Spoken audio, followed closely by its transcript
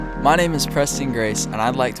My name is Preston Grace, and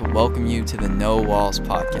I'd like to welcome you to the No Walls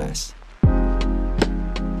podcast.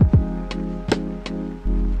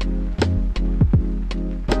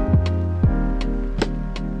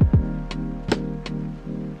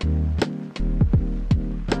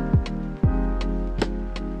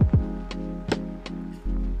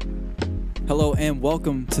 Hello and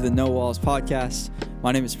welcome to the No Walls podcast.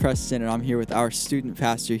 My name is Preston and I'm here with our student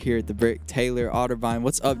pastor here at the Brick, Taylor Otterbein.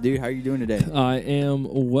 What's up, dude? How are you doing today? I am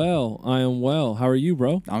well. How are you,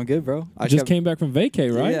 bro? I'm good, bro. I just came back from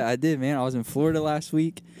vacay, right? Yeah, I did, man. I was in Florida last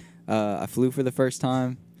week. I flew for the first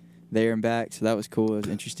time there and back, so that was cool. It was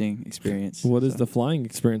an interesting experience. What is the flying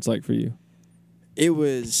experience like for you? It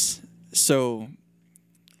was so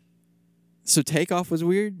takeoff was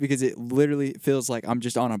weird because it literally feels like I'm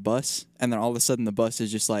just on a bus, and then all of a sudden the bus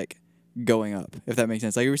is just like going up, if that makes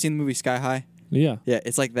sense. Like, you ever seen the movie Sky High? Yeah. Yeah,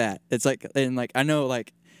 it's like that. It's like, and like, I know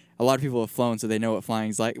like a lot of people have flown, so they know what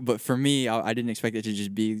flying's like, but for me, I didn't expect it to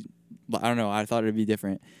just be, I don't know, I thought it'd be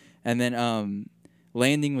different. And then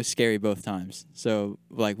landing was scary both times. So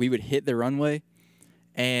like, we would hit the runway,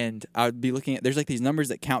 and I would be looking at, there's like these numbers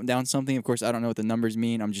that count down something. Of course, I don't know what the numbers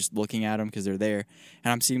mean. I'm just looking at them because they're there.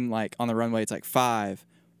 And I'm seeing like on the runway, it's like 5,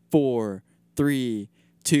 4, 3,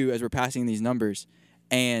 2 as we're passing these numbers.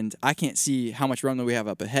 And I can't see how much runway we have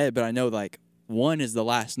up ahead, but I know like 1 is the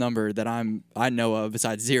last number that I know of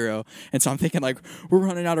besides 0. And so I'm thinking like, we're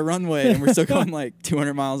running out of runway and we're still going like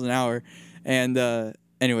 200 miles an hour. And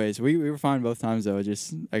anyways, we were fine both times though. I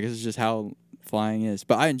guess it's just how flying is.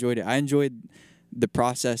 But I enjoyed it. I enjoyed the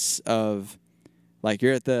process of like,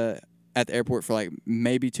 you're at the airport for like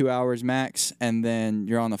maybe 2 hours max, and then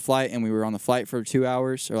you're on the flight, and we were on the flight for 2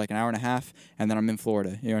 hours or like an hour and a half, and then I'm in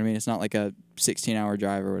Florida. You know what I mean? It's not like a 16-hour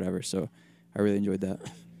drive or whatever. So I really enjoyed that.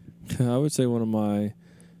 I would say one of my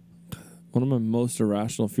most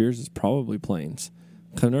irrational fears is probably planes.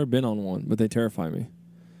 I've never been on one, but they terrify me.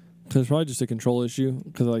 It's probably just a control issue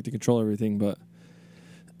because I like to control everything, but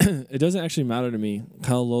it doesn't actually matter to me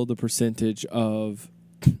how low the percentage of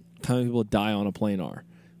how many people die on a plane are,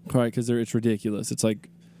 right? Because it's ridiculous. It's like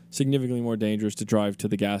significantly more dangerous to drive to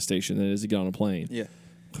the gas station than it is to get on a plane. Yeah.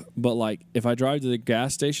 But like, if I drive to the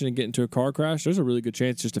gas station and get into a car crash, there's a really good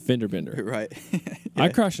chance just a fender bender. Right. Yeah. I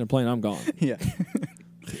crash in a plane, I'm gone. Yeah.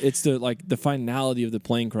 It's the finality of the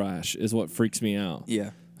plane crash is what freaks me out.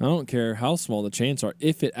 Yeah. I don't care how small the chance are.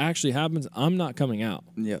 If it actually happens, I'm not coming out.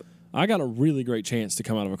 Yep. I got a really great chance to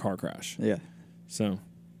come out of a car crash. Yeah. So,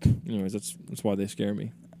 anyways, that's why they scare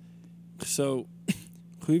me. So,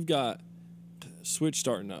 we've got Switch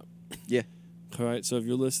starting up. Yeah. All right, so if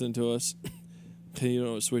you're listening to us, okay, you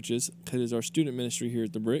know what Switch is. It is our student ministry here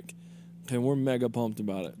at the Brick. Okay, we're mega pumped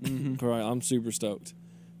about it. Mm-hmm. All right, I'm super stoked.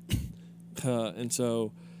 And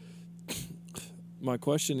so, my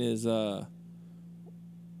question is,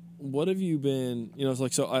 what have you been, it's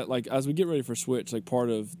like, so I, like, as we get ready for Switch, like,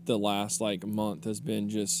 part of the last, like, month has been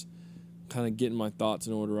just kind of getting my thoughts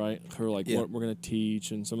in order, right? Or, like, what we're going to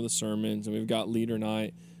teach and some of the sermons. And we've got Leader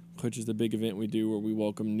Night, which is the big event we do where we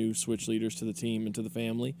welcome new Switch leaders to the team and to the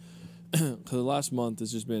family. Because the last month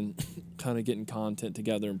has just been kind of getting content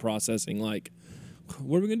together and processing, like,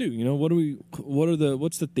 what are we going to do?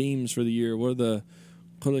 What's the themes for the year? What are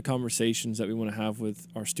the conversations that we want to have with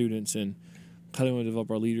our students, and how do we want to develop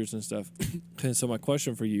our leaders and stuff? And so my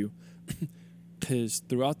question for you is,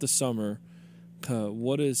 throughout the summer,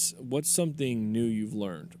 what's something new you've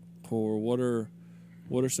learned? Or what are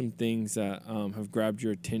some things that have grabbed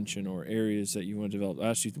your attention, or areas that you want to develop? I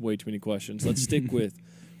asked you way too many questions. Let's stick with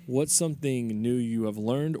what's something new you have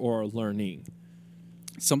learned or are learning?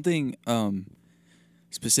 Something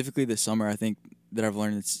specifically this summer, I think, that I've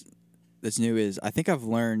learned that's new is, I think I've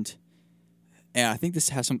learned, and I think this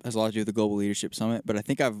has a lot to do with the Global Leadership Summit, but I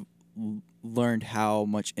think I've learned how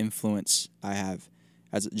much influence I have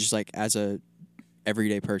as a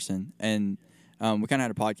everyday person. And we kind of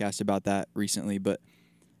had a podcast about that recently,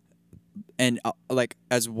 like,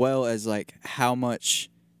 as well as like how much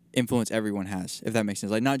influence everyone has, if that makes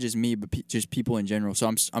sense. Like, not just me, but just people in general. So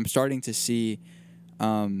I'm starting to see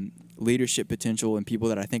leadership potential in people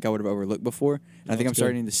that I think I would have overlooked before. And I think I'm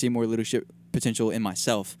starting to see more leadership potential in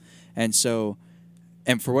myself. And so,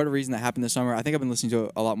 and for whatever reason that happened this summer, I think I've been listening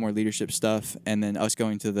to a lot more leadership stuff. And then us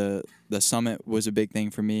going to the summit was a big thing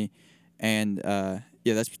for me. And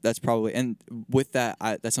that's probably, and with that,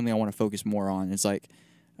 that's something I want to focus more on. It's like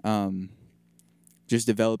just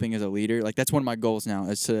developing as a leader. Like, that's one of my goals now,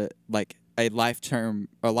 is to, like, a lifelong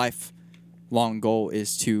goal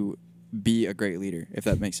is to be a great leader, if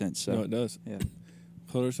that makes sense. So, no, it does. Yeah.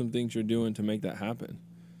 What are some things you're doing to make that happen?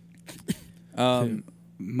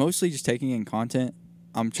 Mostly just taking in content.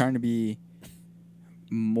 I'm trying to be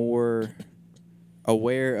more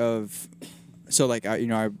aware of. So like I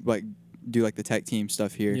like do like the tech team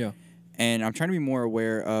stuff here. Yeah. And I'm trying to be more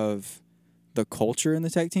aware of the culture in the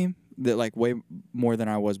tech team, that like way more than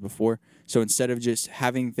I was before. So instead of just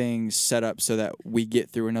having things set up so that we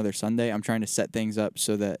get through another Sunday, I'm trying to set things up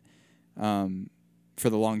so that for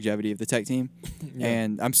the longevity of the tech team. Yeah.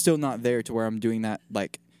 And I'm still not there to where I'm doing that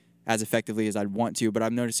like as effectively as I'd want to, but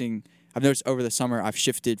I've noticed over the summer I've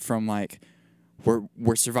shifted from like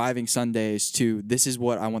we're surviving Sundays to this is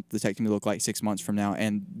what I want the tech team to look like 6 months from now,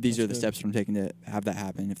 and these are the steps I'm taking to have that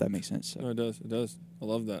happen, if that makes sense. So. No, it does. I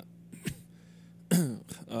love that.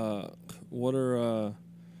 What are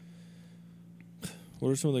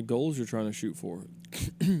some of the goals you're trying to shoot for?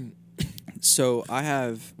 So I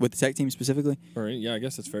have, with the tech team specifically. All right, yeah, I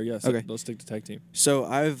guess that's fair. Yes. Okay. Let's stick to tech team. So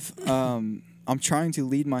I'm trying to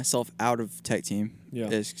lead myself out of tech team. Yeah.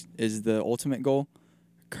 Is the ultimate goal.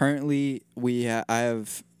 Currently, I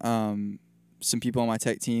have some people on my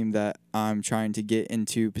tech team that I'm trying to get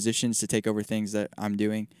into positions to take over things that I'm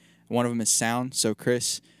doing. One of them is sound. So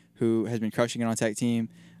Chris, who has been crushing it on tech team,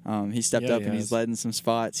 he stepped up and he's led in some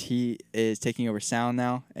spots. He is taking over sound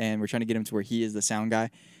now, and we're trying to get him to where he is the sound guy.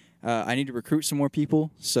 I need to recruit some more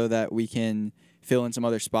people so that we can fill in some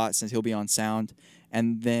other spots since he'll be on sound.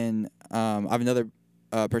 And then I have another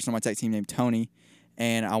person on my tech team named Tony,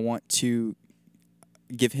 and I want to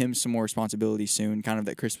give him some more responsibility soon, kind of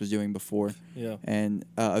that Chris was doing before. Yeah. And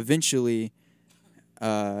eventually,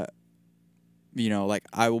 like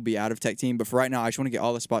I will be out of tech team. But for right now, I just want to get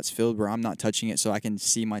all the spots filled where I'm not touching it so I can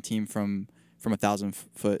see my team from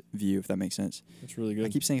 1,000-foot view, if that makes sense. That's really good. I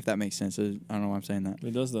keep saying if that makes sense. I don't know why I'm saying that.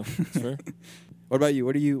 It does, though. It's fair. What about you?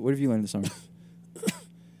 What have you learned this summer?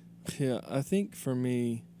 Yeah, I think for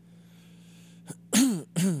me, so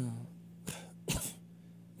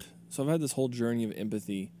I've had this whole journey of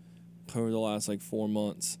empathy over the last 4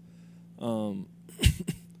 months. Because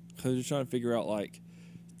I'm just trying to figure out that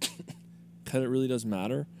it really does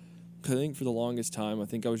matter. Because I think for the longest time, I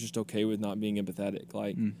think I was just okay with not being empathetic.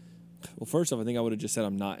 Well, first off, I think I would have just said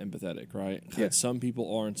I'm not empathetic, right? Yeah. Some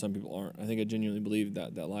people are and some people aren't. I think I genuinely believe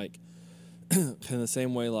that in the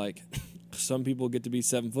same way, some people get to be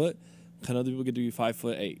 7 foot, and other people get to be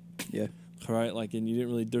 5'8". Yeah. Right? And you didn't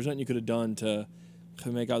really, there's nothing you could have done to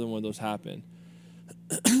make either one of those happen.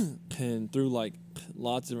 And through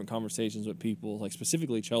lots of different conversations with people,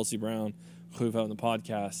 specifically Chelsea Brown, who we've had on the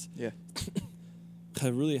podcast, yeah,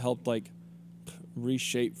 have really helped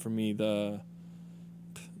reshape for me the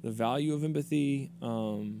value of empathy,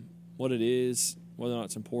 what it is, whether or not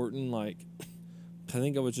it's important. I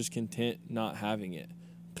think I was just content not having it.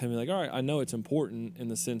 I mean, all right, I know it's important in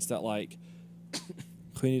the sense that we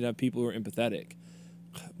need to have people who are empathetic,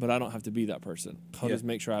 but I don't have to be that person. I'll just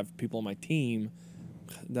make sure I have people on my team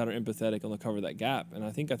that are empathetic and they'll cover that gap. And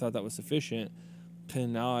I thought that was sufficient.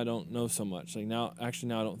 And now I don't know so much. Now I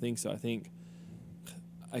don't think so. I think,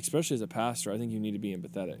 especially as a pastor, I think you need to be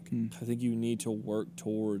empathetic. I think you need to work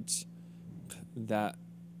towards that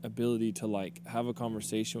ability to have a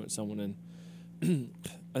conversation with someone. And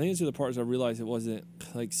I think it's the parts I realized it wasn't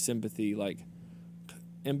sympathy.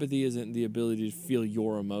 Empathy isn't the ability to feel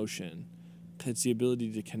your emotion. It's the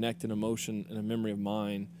ability to connect an emotion and a memory of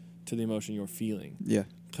mine to the emotion you're feeling. Yeah.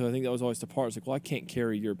 Because I think that was always the part. It's I can't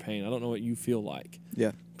carry your pain. I don't know what you feel like.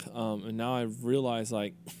 Yeah. And now I've realized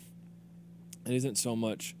it isn't so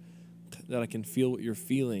much that I can feel what you're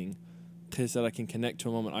feeling, it's that I can connect to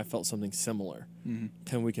a moment I felt something similar.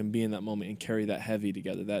 Mm-hmm. And we can be in that moment and carry that heavy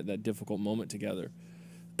together, that difficult moment together.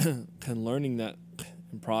 And learning that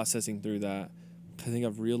and processing through that, I think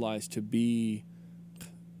I've realized to be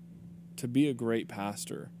a great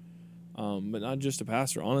pastor, but not just a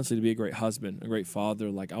pastor, honestly, to be a great husband, a great father.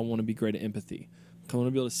 I want to be great at empathy. I want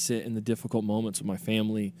to be able to sit in the difficult moments with my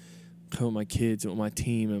family, with my kids, and with my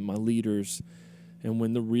team and my leaders. And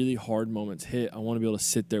when the really hard moments hit, I want to be able to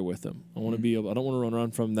sit there with them. I want to be able, I don't want to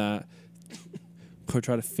run from that or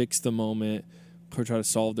try to fix the moment or try to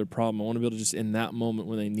solve their problem. I want to be able to just in that moment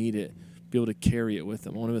when they need it, be able to carry it with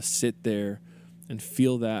them. I want to be able to sit there and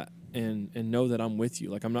feel that and know that I'm with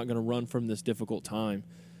you. I'm not going to run from this difficult time.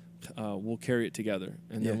 We'll carry it together.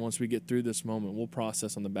 And then once we get through this moment, we'll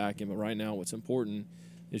process on the back end. But right now, what's important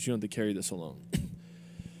is you don't have to carry this alone.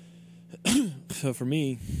 So for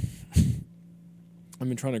me, I've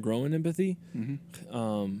been trying to grow in empathy,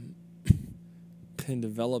 and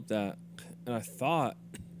develop that. And I thought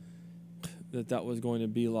that was going to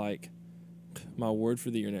be my word for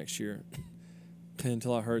the year next year,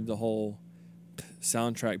 until I heard the whole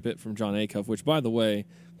soundtrack bit from John Acuff, which, by the way,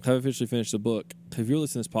 I've officially finished the book. If you're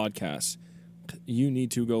listening to this podcast, you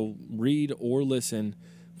need to go read or listen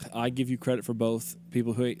I give you credit for both.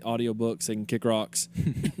 People who hate audiobooks, they can kick rocks.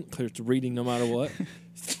 It's reading no matter what.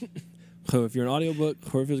 So if you're an audiobook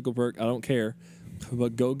or a physical book, I don't care.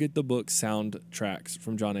 But go get the book Soundtracks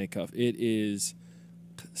from John Acuff. It is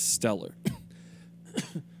stellar.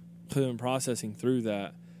 I've been processing through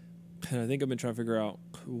that, and I think I've been trying to figure out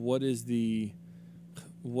what is the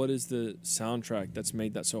soundtrack that's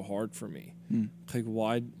made that so hard for me. Like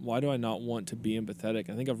why do I not want to be empathetic?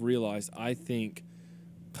 I think I've realized I think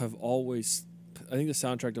the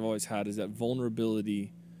soundtrack I've always had is that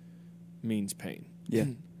vulnerability means pain. Yeah.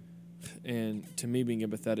 And to me, being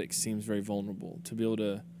empathetic seems very vulnerable. To be able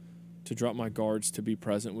to drop my guards, to be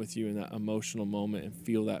present with you in that emotional moment and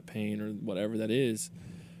feel that pain or whatever that is,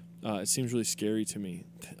 it seems really scary to me.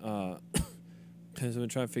 Because I've been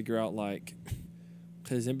trying to figure out, like,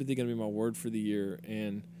 is empathy going to be my word for the year?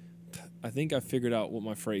 And I think I figured out what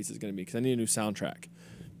my phrase is going to be, because I need a new soundtrack.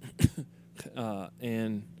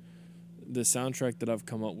 And the soundtrack that I've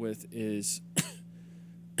come up with is,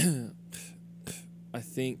 I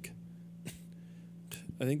think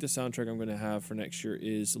the soundtrack I'm going to have for next year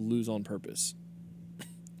is Lose on Purpose.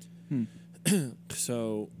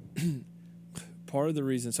 So part of the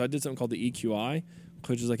reason, so I did something called the EQI,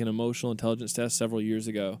 which is like an emotional intelligence test several years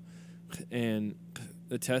ago. And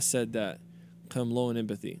the test said that I'm low in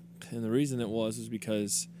empathy. And the reason it was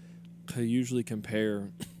because I usually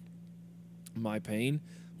compare my pain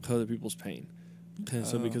to other people's pain. And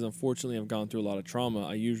so because unfortunately I've gone through a lot of trauma,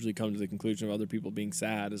 I usually come to the conclusion of other people being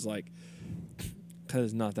sad is like, that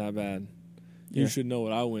is not that bad. You should know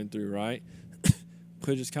what I went through, right?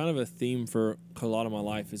 Which is kind of a theme for a lot of my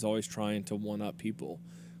life, is always trying to one-up people.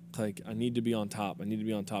 Like, I need to be on top.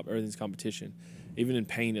 Everything's competition. Even in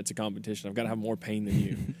pain, it's a competition. I've got to have more pain than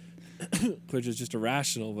you. Which is just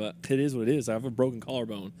irrational, but it is what it is. I have a broken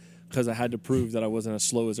collarbone because I had to prove that I wasn't as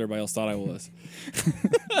slow as everybody else thought I was.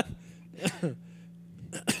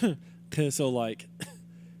 So, like,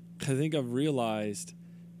 I think I've realized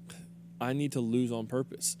I need to lose on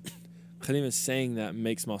purpose. And even saying that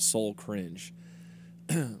makes my soul cringe.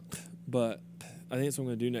 But I think that's what I'm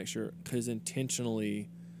going to do next year, because intentionally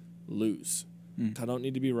lose. I don't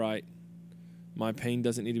need to be right. My pain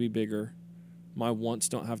doesn't need to be bigger. My wants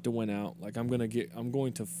don't have to win out. Like, I'm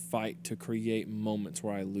going to fight to create moments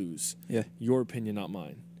where I lose. Yeah. Your opinion, not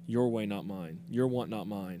mine. Your way, not mine. Your want, not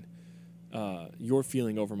mine. Your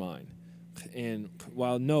feeling over mine. And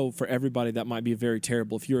while no, for everybody that might be very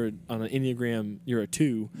terrible. If you're on an Enneagram, you're a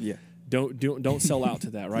 2. Yeah. Don't sell out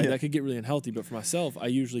to that, right? That could get really unhealthy. But for myself, I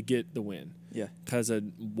usually get the win. Yeah. Because a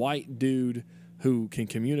white dude who can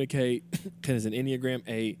communicate, is an Enneagram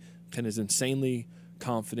 8, is insanely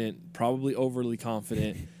confident, probably overly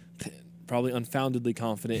confident, probably unfoundedly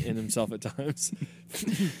confident in himself at times.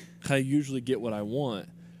 I usually get what I want.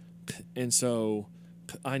 And so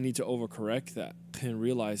I need to overcorrect that and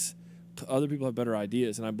realize other people have better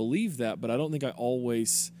ideas. And I believe that, but I don't think I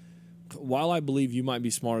always, while I believe you might be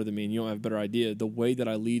smarter than me and you don't have a better idea, the way that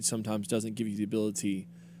I lead sometimes doesn't give you the ability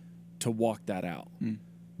to walk that out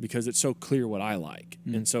because it's so clear what I like.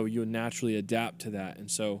 And so you naturally adapt to that. And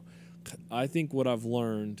so I think what I've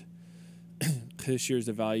learned this year is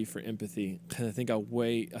the value for empathy. And I think the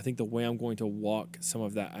way I'm going to walk some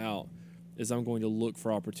of that out is I'm going to look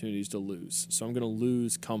for opportunities to lose. So I'm going to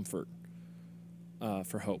lose comfort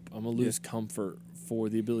for hope. I'm going to lose comfort for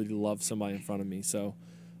the ability to love somebody in front of me. So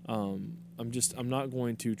I'm not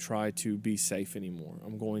going to try to be safe anymore.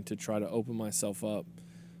 I'm going to try to open myself up,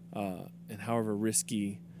 and however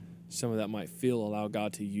risky some of that might feel, allow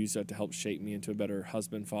God to use that to help shape me into a better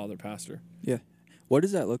husband, father, pastor. Yeah. What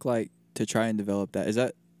does that look like to try and develop that?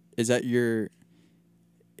 Is your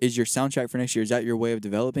soundtrack for next year? Is that your way of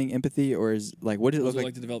developing empathy, or is like what does it look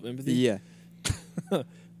like to develop empathy? Yeah.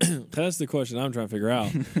 That's the question I'm trying to figure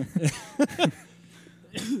out.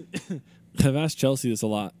 I've asked Chelsea this a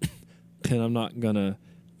lot, and I'm not gonna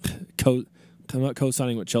I'm not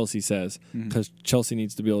co-signing what Chelsea says because Chelsea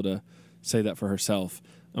needs to be able to say that for herself.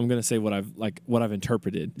 I'm gonna say what I've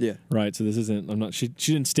interpreted. Yeah. Right. So this isn't. She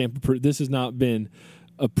didn't stamp approve. This has not been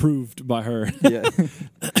approved by her. Yeah.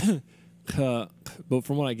 But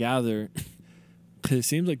from what I gather, it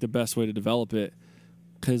seems like the best way to develop it,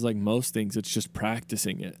 because like most things, it's just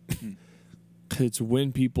practicing it. It's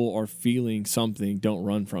when people are feeling something, don't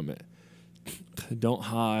run from it. Don't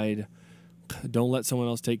hide. Don't let someone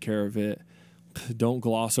else take care of it. Don't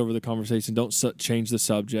gloss over the conversation. Don't change the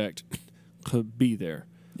subject. Be there.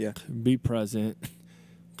 Yeah. Be present.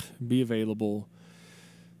 Be available.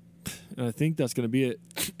 And I think that's going to be it.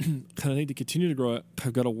 I think to continue to grow it,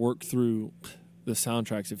 I've got to work through the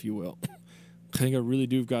soundtracks, if you will. I think I really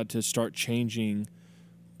do have got to start changing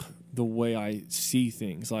the way I see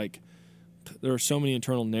things. Like, there are so many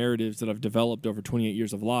internal narratives that I've developed over 28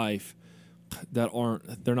 years of life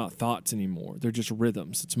they're not thoughts anymore. They're just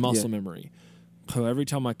rhythms. It's muscle memory. So every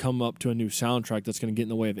time I come up to a new soundtrack that's going to get in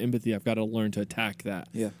the way of empathy, I've got to learn to attack that.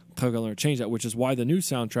 Yeah. I've got to learn to change that, which is why the new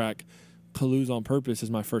soundtrack, Lose on Purpose,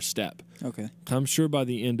 is my first step. Okay. I'm sure by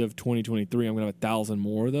the end of 2023, I'm going to have 1,000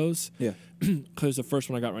 more of those. Yeah. Because the first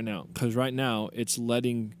one I got right now. Because right now, it's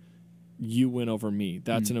letting you win over me.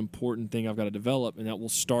 That's an important thing I've got to develop, and that will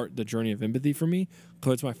start the journey of empathy for me.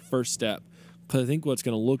 Because it's my first step. Because I think what's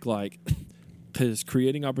going to look like is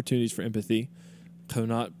creating opportunities for empathy, so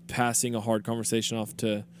not passing a hard conversation off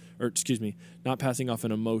not passing off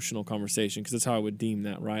an emotional conversation, because that's how I would deem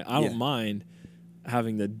that, right? I don't mind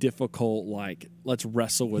having the difficult, like, let's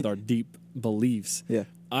wrestle with our deep beliefs. Yeah.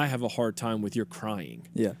 I have a hard time with your crying.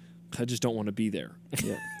 Yeah. I just don't want to be there.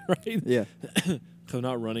 Yeah. Right? Yeah. So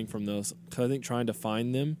not running from those. I think trying to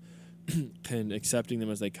find them and accepting them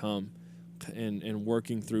as they come and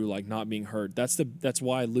working through, like, not being hurt. That's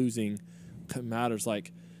why losing matters.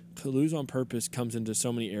 Like, Lose on Purpose comes into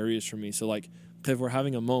so many areas for me. So, like, if we're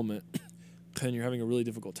having a moment and you're having a really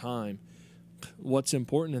difficult time, what's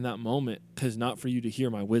important in that moment is not for you to hear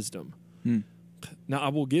my wisdom. Now, I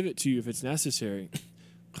will give it to you if it's necessary.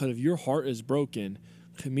 But if your heart is broken,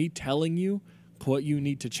 me telling you what you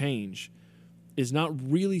need to change is not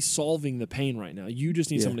really solving the pain right now. You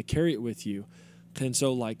just need someone to carry it with you. And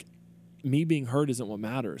so, like, me being hurt isn't what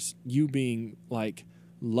matters. You being, like,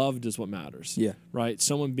 loved is what matters. Yeah. Right?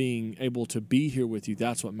 Someone being able to be here with you,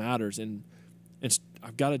 that's what matters. And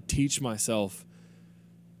I've got to teach myself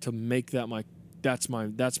to make that that's my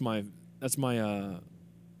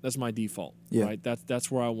default. Yeah. Right?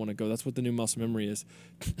 That's where I want to go. That's what the new muscle memory is.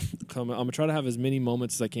 I'm gonna try to have as many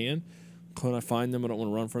moments as I can. When I find them, I don't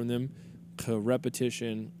want to run from them.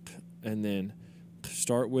 Repetition, and then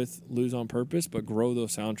start with Lose on Purpose, but grow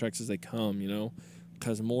those soundtracks as they come,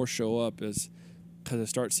 because more show up because I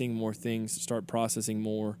start seeing more things, start processing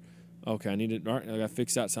more. Okay, I got to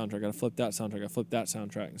fix that soundtrack, I got to flip that soundtrack, I got to flip that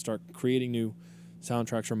soundtrack, and start creating new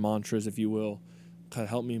soundtracks or mantras, if you will, to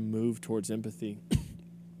help me move towards empathy.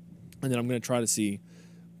 And then I'm going to try to see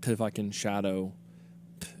if I can shadow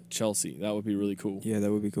Chelsea. That would be really cool. Yeah,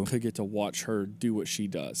 that would be cool. Could get to watch her do what she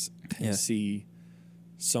does and see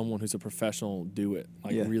someone who's a professional do it.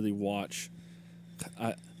 Like, really watch.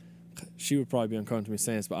 She would probably be uncomfortable with me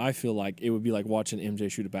saying this, but I feel like it would be like watching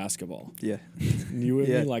MJ shoot a basketball. Yeah. You with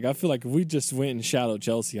me? Like, I feel like if we just went and shadowed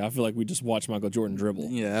Chelsea, I feel like we just watched Michael Jordan dribble.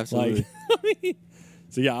 Yeah, absolutely. Like,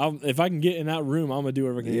 so yeah, if I can get in that room, I'm gonna do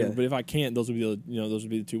whatever I can do. But if I can't, those would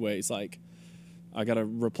be the two ways. Like, I gotta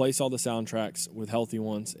replace all the soundtracks with healthy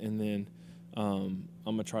ones, and then I'm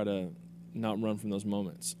gonna try to not run from those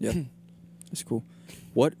moments. Yeah, that's cool.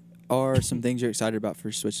 What are some things you're excited about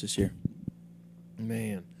for Switch this year?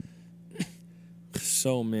 Man,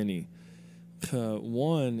 so many.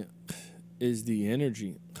 One is the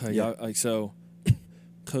energy.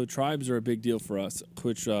 Tribes are a big deal for us,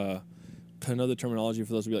 which another terminology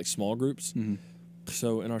for those would be like small groups. Mm-hmm.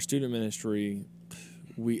 So in our student ministry,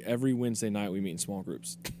 every Wednesday night we meet in small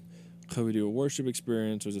groups. So we do a worship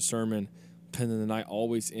experience, there's a sermon, and then the night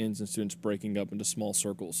always ends in students breaking up into small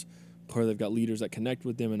circles, where they've got leaders that connect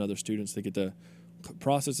with them and other students. They get to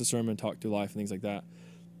process the sermon, talk through life, and things like that.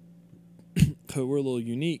 So we're a little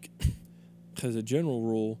unique, because a general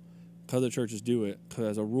rule, other churches do it, because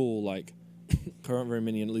as a rule, like, there aren't very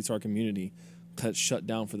many, in at least our community, that's shut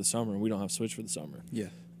down for the summer, and we don't have Switch for the summer. Yeah.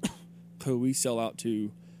 So we sell out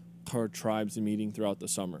to our tribes and meeting throughout the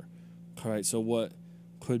summer. All right, so what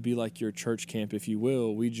could be like your church camp, if you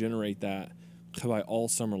will, we generate that by all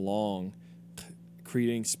summer long,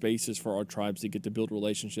 creating spaces for our tribes to get to build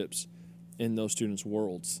relationships in those students'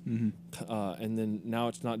 worlds. Mm-hmm. And then now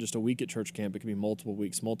it's not just a week at church camp, it can be multiple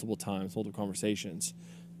weeks, multiple times, multiple conversations.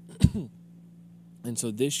 And so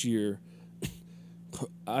this year,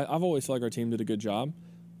 I've always felt like our team did a good job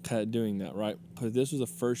at doing that, right? Because this was the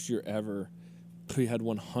first year ever we had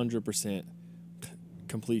 100%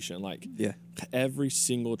 completion. Like, every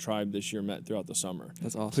single tribe this year met throughout the summer.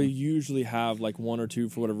 That's awesome. We usually have like one or two,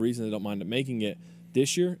 for whatever reason, they don't mind making it.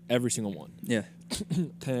 This year, every single one. Yeah.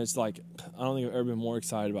 And it's like, I don't think I've ever been more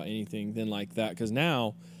excited about anything than like that, because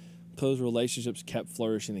now those relationships kept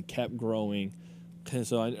flourishing and kept growing. And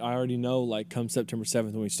so I already know, like, come September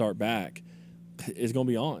 7th when we start back, it's going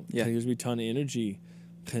to be on. Yeah. There's going to be a ton of energy,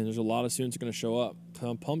 and there's a lot of students that are going to show up.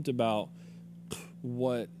 I'm pumped about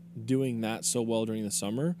what doing that so well during the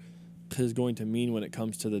summer is going to mean when it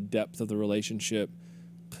comes to the depth of the relationship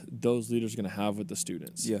those leaders are going to have with the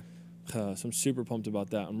students. Yeah. So I'm super pumped about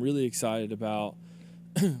that. I'm really excited about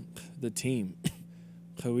the team.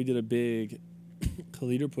 we did a big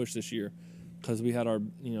leader push this year because we had our,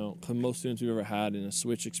 most students we've ever had in a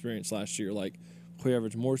switch experience last year. Like, we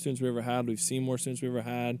averaged more students we ever had. We've seen more students we ever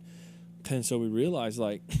had. And so we realized,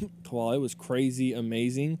 like, while it was crazy,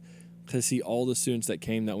 amazing to see all the students that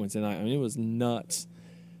came that Wednesday night. I mean, it was nuts.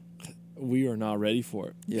 We are not ready for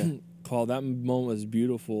it. Yeah. While that moment was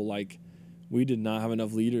beautiful, like, we did not have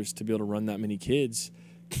enough leaders to be able to run that many kids.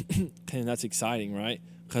 And that's exciting, right?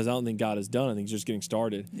 Because I don't think God is done. I think He's just getting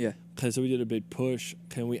started. Yeah. Because so we did a big push.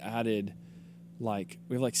 And we added, we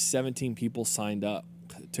have 17 people signed up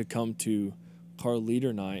to come to our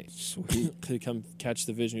leader night. Sweet. To come catch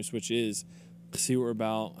the vision of Switch is, see what we're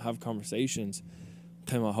about, have conversations.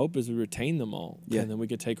 And my hope is we retain them all. Yeah. And then we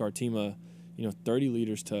could take our team of, 30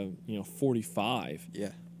 leaders to, 45. Yeah.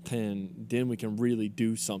 And then we can really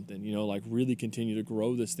do something, really continue to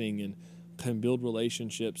grow this thing and can build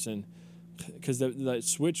relationships. And because the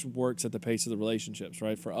switch works at the pace of the relationships,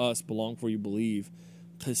 right? For us, belong where you believe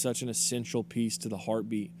is such an essential piece to the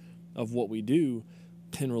heartbeat of what we do.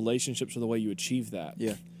 And relationships are the way you achieve that.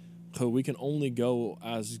 Yeah. So we can only go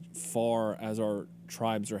as far as our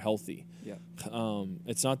tribes are healthy. Yeah.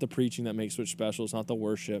 It's not the preaching that makes Switch special. It's not the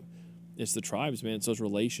worship. It's the tribes, man. It's those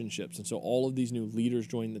relationships. And so all of these new leaders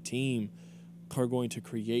joining the team are going to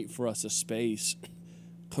create for us a space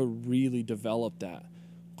to really develop that.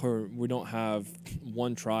 Where we don't have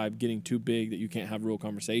one tribe getting too big that you can't have real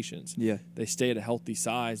conversations. Yeah. They stay at a healthy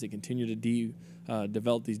size. They continue to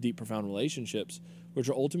develop these deep, profound relationships, which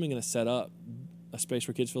are ultimately going to set up a space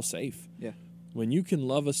where kids feel safe. Yeah. When you can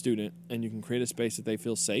love a student and you can create a space that they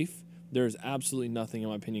feel safe, there is absolutely nothing, in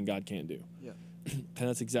my opinion, God can't do. Yeah. And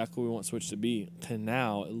that's exactly what we want Switch to be. And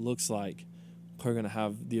now it looks like we're going to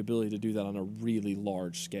have the ability to do that on a really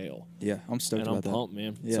large scale. Yeah, I'm stoked about that. And I'm pumped,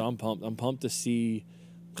 man. Yeah. So I'm pumped. I'm pumped to see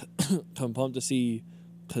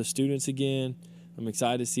the students again. I'm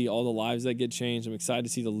excited to see all the lives that get changed. I'm excited to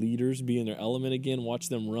see the leaders be in their element again, watch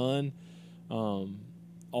them run.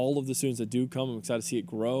 All of the students that do come, I'm excited to see it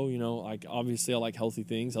grow. Obviously I like healthy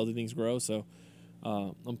things grow. So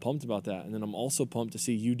I'm pumped about that. And then I'm also pumped to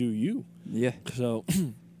see you do you. Yeah. So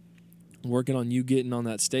working on you getting on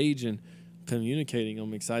that stage and communicating.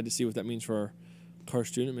 I'm excited to see what that means for our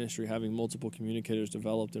student ministry, having multiple communicators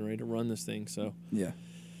developed and ready to run this thing. So yeah.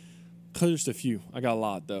 Just a few. I got a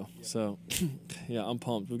lot, though. Yeah. So, yeah, I'm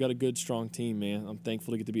pumped. We've got a good, strong team, man. I'm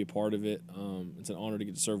thankful to get to be a part of it. It's an honor to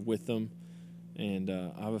get to serve with them. And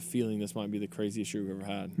I have a feeling this might be the craziest year we've ever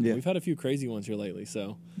had. Yeah. We've had a few crazy ones here lately,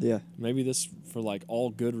 so yeah, maybe this for all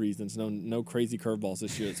good reasons. No crazy curveballs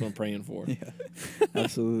this year. That's what I'm praying for. Yeah,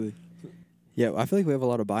 absolutely. Yeah, I feel like we have a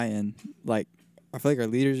lot of buy-in. I feel like our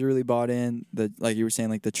leaders are really bought in. Like you were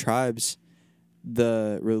saying, the tribes,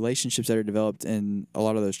 the relationships that are developed in a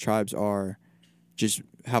lot of those tribes are just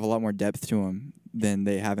have a lot more depth to them than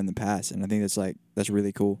they have in the past, and I think that's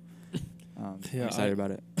really cool. I'm excited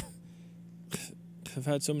about it. I've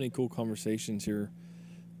had so many cool conversations here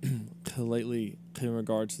lately in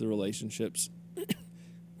regards to the relationships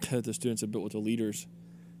that the students have built with the leaders.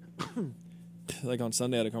 On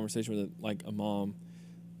Sunday, I had a conversation with a mom,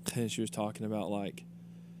 and she was talking about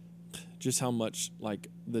just how much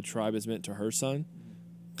the tribe has meant to her son.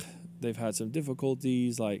 They've had some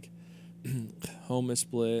difficulties, home is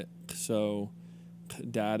split, so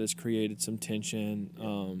dad has created some tension,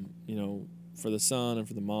 for the son and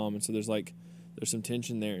for the mom, and so there's some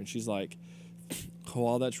tension there, and she's like,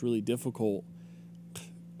 while that's really difficult,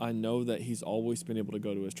 I know that he's always been able to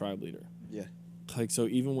go to his tribe leader. Yeah. So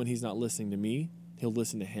even when he's not listening to me, he'll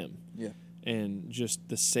listen to him. Yeah. And just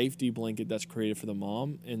the safety blanket that's created for the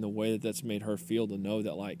mom and the way that's made her feel to know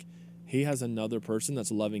that he has another person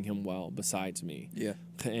that's loving him well besides me. Yeah.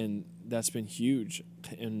 And that's been huge.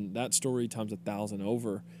 And that story times 1,000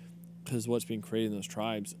 over because what's being created in those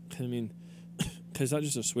tribes. I mean, because it's not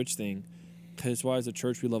just a switch thing. Because it's why as a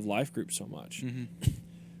church we love life groups so much. Mm-hmm.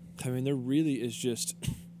 I mean, there really is just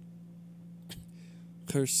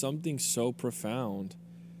there's something so profound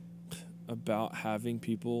about having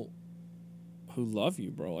people who love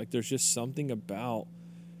you, bro. There's just something about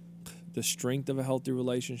the strength of a healthy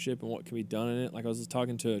relationship and what can be done in it. I was just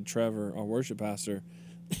talking to Trevor, our worship pastor,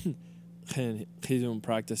 and he's been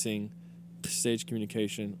practicing stage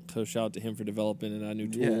communication. So shout out to him for developing and new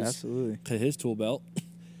tools. Yeah, absolutely. To his tool belt.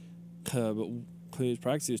 But his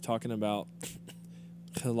practice, he was talking about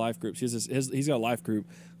life groups. He's got a life group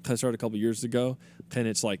I started a couple years ago, and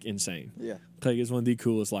it's insane. Yeah. It's one of the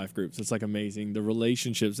coolest life groups. It's amazing. The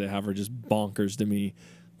relationships they have are just bonkers to me.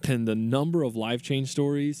 And the number of life change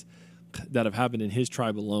stories that have happened in his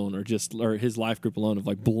tribe alone or his life group alone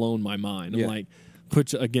have blown my mind. Yeah. I'm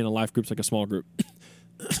which again, a life group's a small group.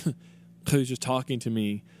 he was just talking to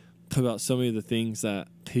me about so many of the things that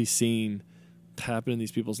he's seen happen in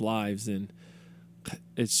these people's lives, and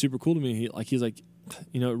it's super cool to me. He's like,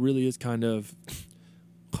 it really is kind of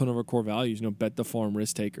one of our core values. Bet the farm,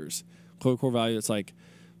 risk takers. Core value. It's like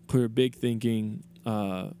we're big thinking.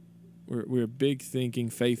 We're big thinking,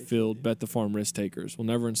 faith filled, bet the farm, risk takers. We'll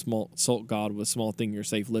never insult God with small thing you're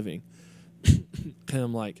safe living. And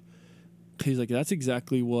I'm like, he's like, that's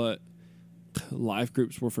exactly what life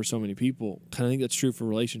groups were for so many people. And I think that's true for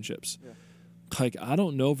relationships. Yeah. Like, I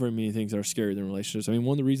don't know very many things that are scarier than relationships. I mean,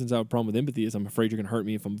 one of the reasons I have a problem with empathy is I'm afraid you're going to hurt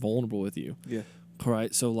me if I'm vulnerable with you. Yeah. All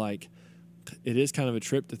right. So, like, it is kind of a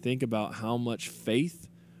trip to think about how much faith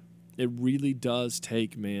it really does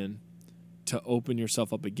take, man, to open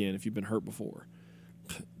yourself up again if you've been hurt before.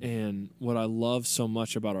 And what I love so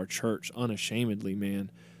much about our church, unashamedly,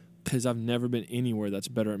 man, because I've never been anywhere that's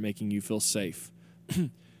better at making you feel safe.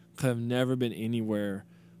 I've never been anywhere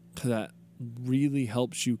that really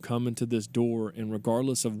helps you come into this door, and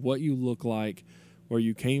regardless of what you look like, where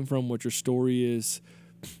you came from, what your story is,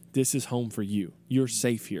 this is home for you. You're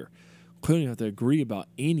safe here. We don't have to agree about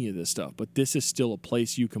any of this stuff, but this is still a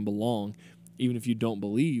place you can belong, even if you don't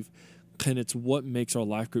believe. And it's what makes our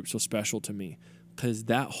life group so special to me, because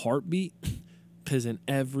that heartbeat is in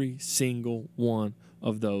every single one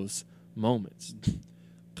of those moments.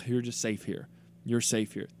 You're just safe here. You're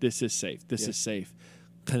safe here. This is safe. This is safe.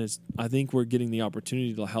 And I think we're getting the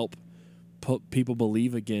opportunity to help people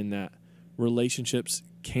believe again that relationships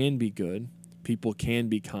can be good, people can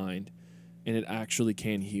be kind, and it actually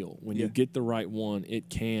can heal. When you get the right one, it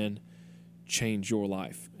can change your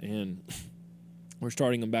life. And we're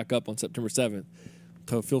starting them back up on September 7th.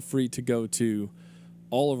 So feel free to go to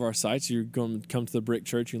all of our sites. You're going to come to the Brick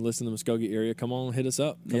Church. You can listen to the Muskogee area. Come on, hit us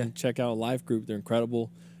up. Come check out a life group. They're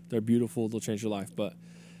incredible. They're beautiful. They'll change your life. But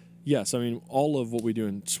yes, I mean, all of what we do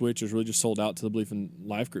in Switch is really just sold out to the belief in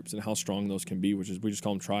life groups and how strong those can be, which is we just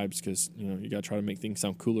call them tribes because, you got to try to make things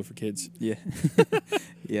sound cooler for kids. Yeah.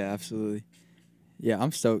 Yeah, absolutely. Yeah,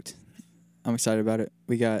 I'm stoked. I'm excited about it.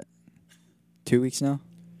 We got 2 weeks now.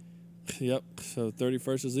 Yep. So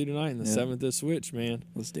 31st is leader night and the 7th is Switch, man.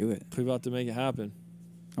 Let's do it. We're about to make it happen.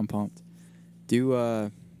 I'm pumped.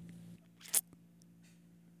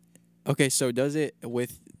 Okay, so does it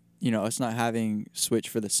with, us not having Switch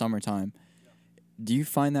for the summertime, do you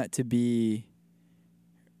find that to be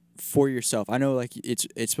for yourself? I know like it's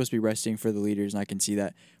supposed to be resting for the leaders, and I can see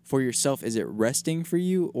that. For yourself, is it resting for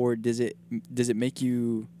you, or does it make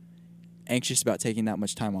you anxious about taking that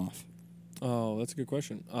much time off? Oh, that's a good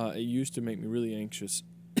question. It used to make me really anxious.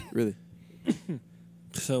 Really?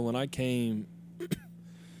 So when I came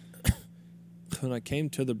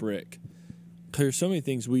to the Brick, there's so many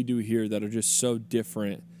things we do here that are just so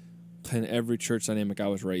different than every church dynamic I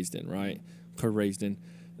was raised in, right?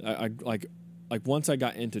 I like once I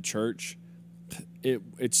got into church,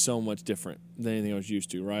 it's so much different than anything I was used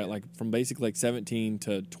to, right? Like from basically like 17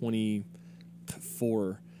 to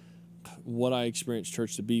 24, what I experienced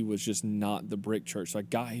church to be was just not the Brick Church. So I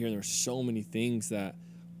got here and there's so many things that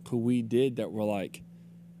we did that were like,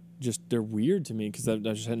 just they're weird to me because I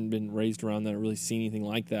just hadn't been raised around that or really seen anything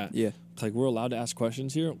like that. Yeah. It's like we're allowed to ask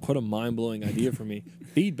questions here. What a mind-blowing idea for me.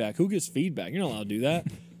 Feedback. Who gives feedback? You're not allowed to do that.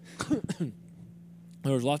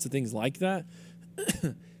 There was lots of things like that.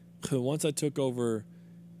 Once I took over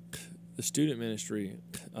the student ministry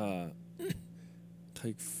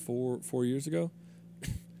like four years ago,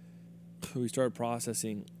 we started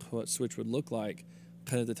processing what Switch would look like.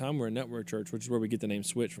 And at the time, we're a network church, which is where we get the name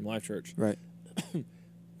Switch from Life Church. Right.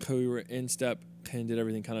 We were in step and did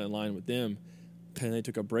everything kind of in line with them. And they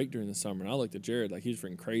took a break during the summer. And I looked at Jared like he was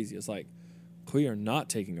freaking crazy. It's like, we are not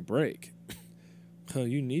taking a break.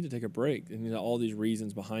 You need to take a break. And all these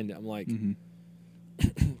reasons behind it. I'm like, I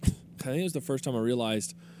think it was the first time I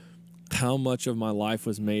realized how much of my life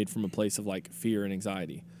was made from a place of like fear and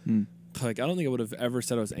anxiety. Like, I don't think I would have ever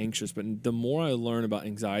said I was anxious, but the more I learn about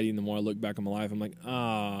anxiety and the more I look back on my life, I'm like,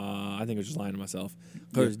 I think I was just lying to myself.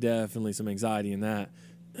 There's definitely some anxiety in that.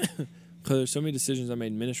 Because there's so many decisions I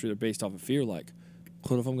made in ministry that are based off of fear, like,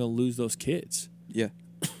 what if I'm going to lose those kids? Yeah.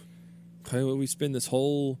 Okay, well, we spend this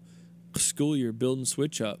whole school year building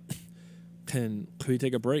Switch up, and we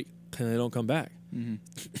take a break, and they don't come back.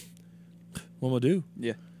 What am I do?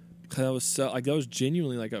 Yeah. That was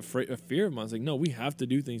genuinely like a fear of mine. I was like, no, we have to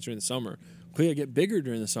do things during the summer. We gotta get bigger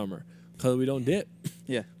during the summer because we don't dip.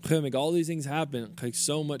 Yeah. We gotta make all these things happen. Like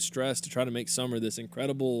so much stress to try to make summer this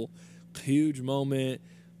incredible, huge moment.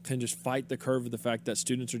 Can just fight the curve of the fact that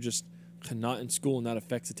students are just not in school, and that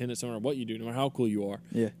affects attendance no matter what you do, no matter how cool you are.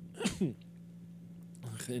 Yeah.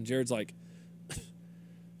 And Jared's like,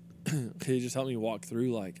 can you just help me walk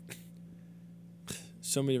through like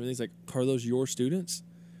so many different things. Like, are those your students?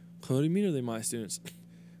 What do you mean are they my students?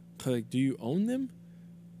 Like, do you own them?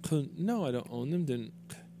 No, I don't own them. Then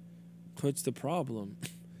what's the problem?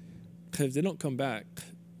 If they don't come back,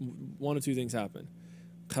 one of two things happen.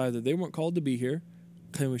 Either they weren't called to be here,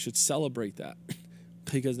 and we should celebrate that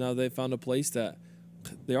because now they found a place that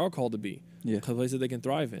they are called to be, a place that they can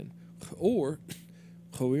thrive in, or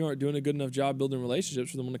we aren't doing a good enough job building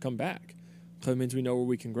relationships for them to come back. It means we know where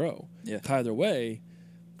we can grow. Either way,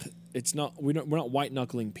 it's not we're not white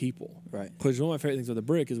knuckling people, right? Because one of my favorite things with the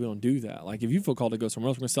brick is we don't do that. Like, if you feel called to go somewhere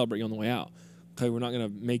else, we're gonna celebrate you on the way out. Okay, we're not gonna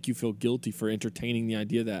make you feel guilty for entertaining the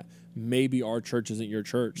idea that maybe our church isn't your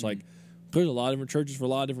church. Mm-hmm. Like, there's a lot of different churches for a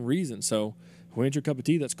lot of different reasons. So if we ain't your cup of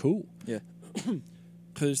tea, that's cool. Yeah.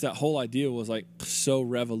 Because that whole idea was like so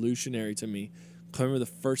revolutionary to me. I remember the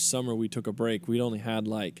first summer we took a break, we'd only had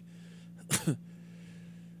like I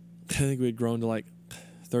think we had grown to like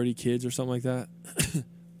 30 kids or something like that.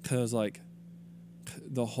 Because like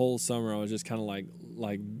the whole summer I was just kind of like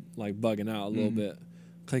bugging out a little bit.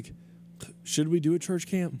 Like, should we do a church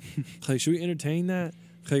camp? Like, should we entertain that?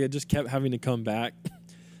 Like, I just kept having to come back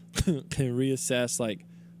and reassess, like,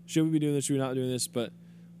 should we be doing this, should we not doing this? But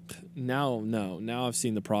now I've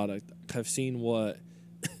seen the product. I've seen the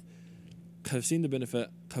benefit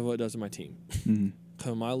of what it does to my team.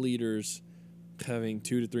 Mm-hmm. My leaders having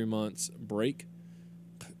 2 to 3 months break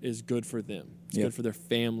is good for them. It's good for their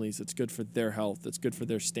families. It's good for their health. It's good for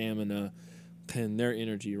their stamina and their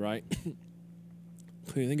energy, right?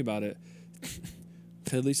 When you think about it,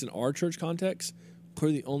 at least in our church context,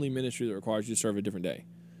 we're the only ministry that requires you to serve a different day.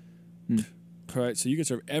 Right? So you can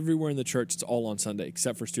serve everywhere in the church. It's all on Sunday,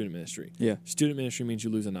 except for student ministry. Yeah. Student ministry means you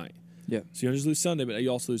lose a night. Yeah. So you don't just lose Sunday, but you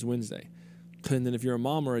also lose Wednesday. And then if you're a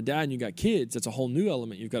mom or a dad and you got kids, that's a whole new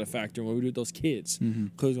element you've got to factor in what we do with those kids. Who's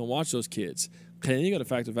going to watch those kids? And then you got to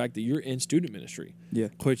factor the fact that you're in student ministry. Yeah.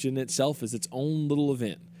 Which in itself is its own little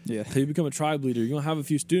event. Yeah. So you become a tribe leader, you're going to have a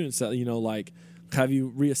few students that, like, have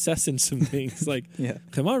you reassessing some things. Like,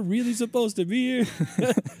 am I really supposed to be here?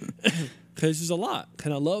 Because there's a lot.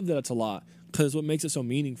 And I love that it's a lot. Because what makes it so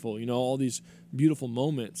meaningful, all these beautiful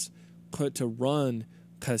moments, to run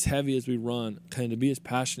as heavy as we run, to be as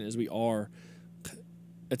passionate as we are,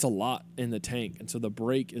 it's a lot in the tank. And so the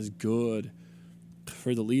break is good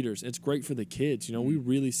for the leaders. It's great for the kids. We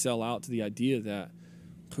really sell out to the idea that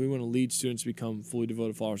we want to lead students to become fully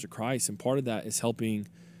devoted followers of Christ. And part of that is helping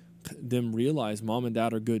them realize mom and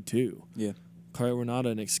dad are good too. Yeah. We're not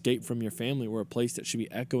an escape from your family. We're a place that should be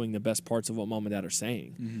echoing the best parts of what mom and dad are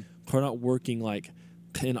saying. We're not working like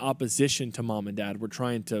in opposition to mom and dad. We're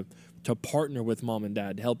trying to partner with mom and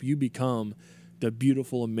dad to help you become the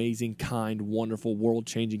beautiful, amazing, kind, wonderful,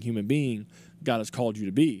 world-changing human being God has called you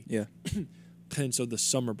to be. Yeah. And so the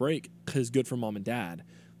summer break is good for mom and dad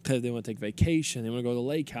because they want to take vacation. They want to go to the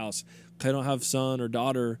lake house. They don't have son or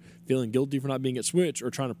daughter feeling guilty for not being at Switch or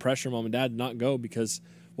trying to pressure mom and dad to not go because,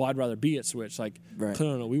 well, I'd rather be at Switch. Like, right.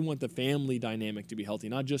 No, we want the family dynamic to be healthy,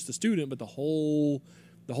 not just the student, but the whole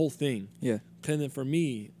thing. Yeah. And then for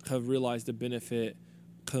me, I've realized the benefit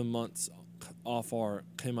months off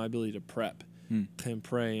my ability to prep and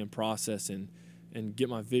pray and process and get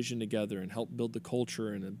my vision together and help build the culture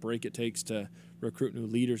and the break it takes to recruit new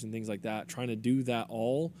leaders and things like that. Trying to do that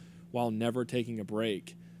all while never taking a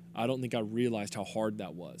break. I don't think I realized how hard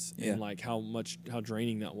that was and like how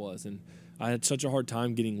draining that was. And I had such a hard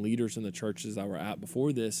time getting leaders in the churches I were at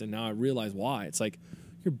before this. And now I realize why. It's like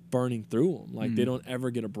you're burning through them. Like they don't ever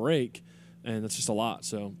get a break. And that's just a lot.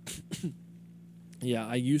 So yeah,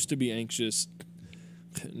 I used to be anxious.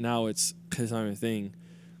 Now it's because I'm a thing.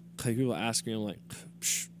 Like people ask me, I'm like,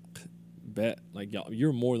 bet. Like y'all,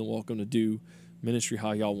 you're more than welcome to do ministry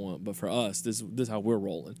how y'all want. But for us, this is how we're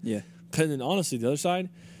rolling. Yeah. And then honestly, the other side,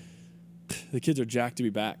 the kids are jacked to be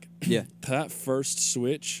back. Yeah. That first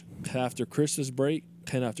switch after Christmas break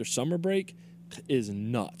and after summer break is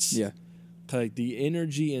nuts. Yeah. Like the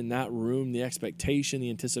energy in that room, the expectation, the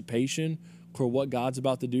anticipation for what God's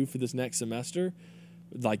about to do for this next semester,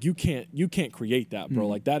 like you can't create that, bro.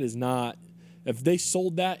 Like that is not. If they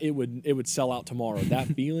sold that, it would sell out tomorrow. That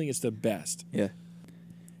feeling is the best. Yeah.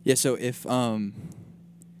 Yeah. So if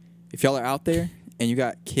y'all are out there and you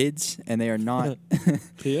got kids and they are not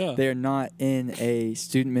they are not in a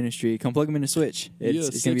student ministry, come plug them in a Switch.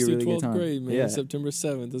 It's gonna be a really good time. Grade, man. Yeah. September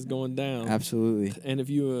 7th is going down. Absolutely. And if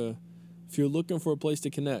you're looking for a place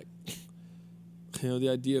to connect, the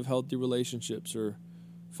idea of healthy relationships or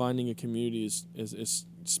finding a community is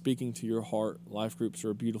speaking to your heart. Life groups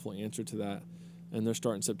are a beautiful answer to that, and they're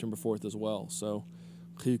starting September 4th as well. So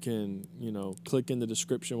who can, click in the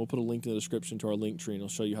description. We'll put a link in the description to our link tree, and it'll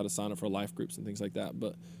show you how to sign up for life groups and things like that.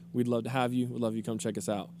 But we'd love to have you. We'd love you to come check us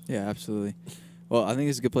out. Yeah, absolutely. Well, I think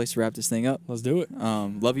it's a good place to wrap this thing up. Let's do it.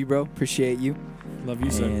 Love you, bro. Appreciate you. Love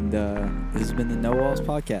you, sir. And this has been the No Walls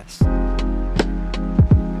Podcast.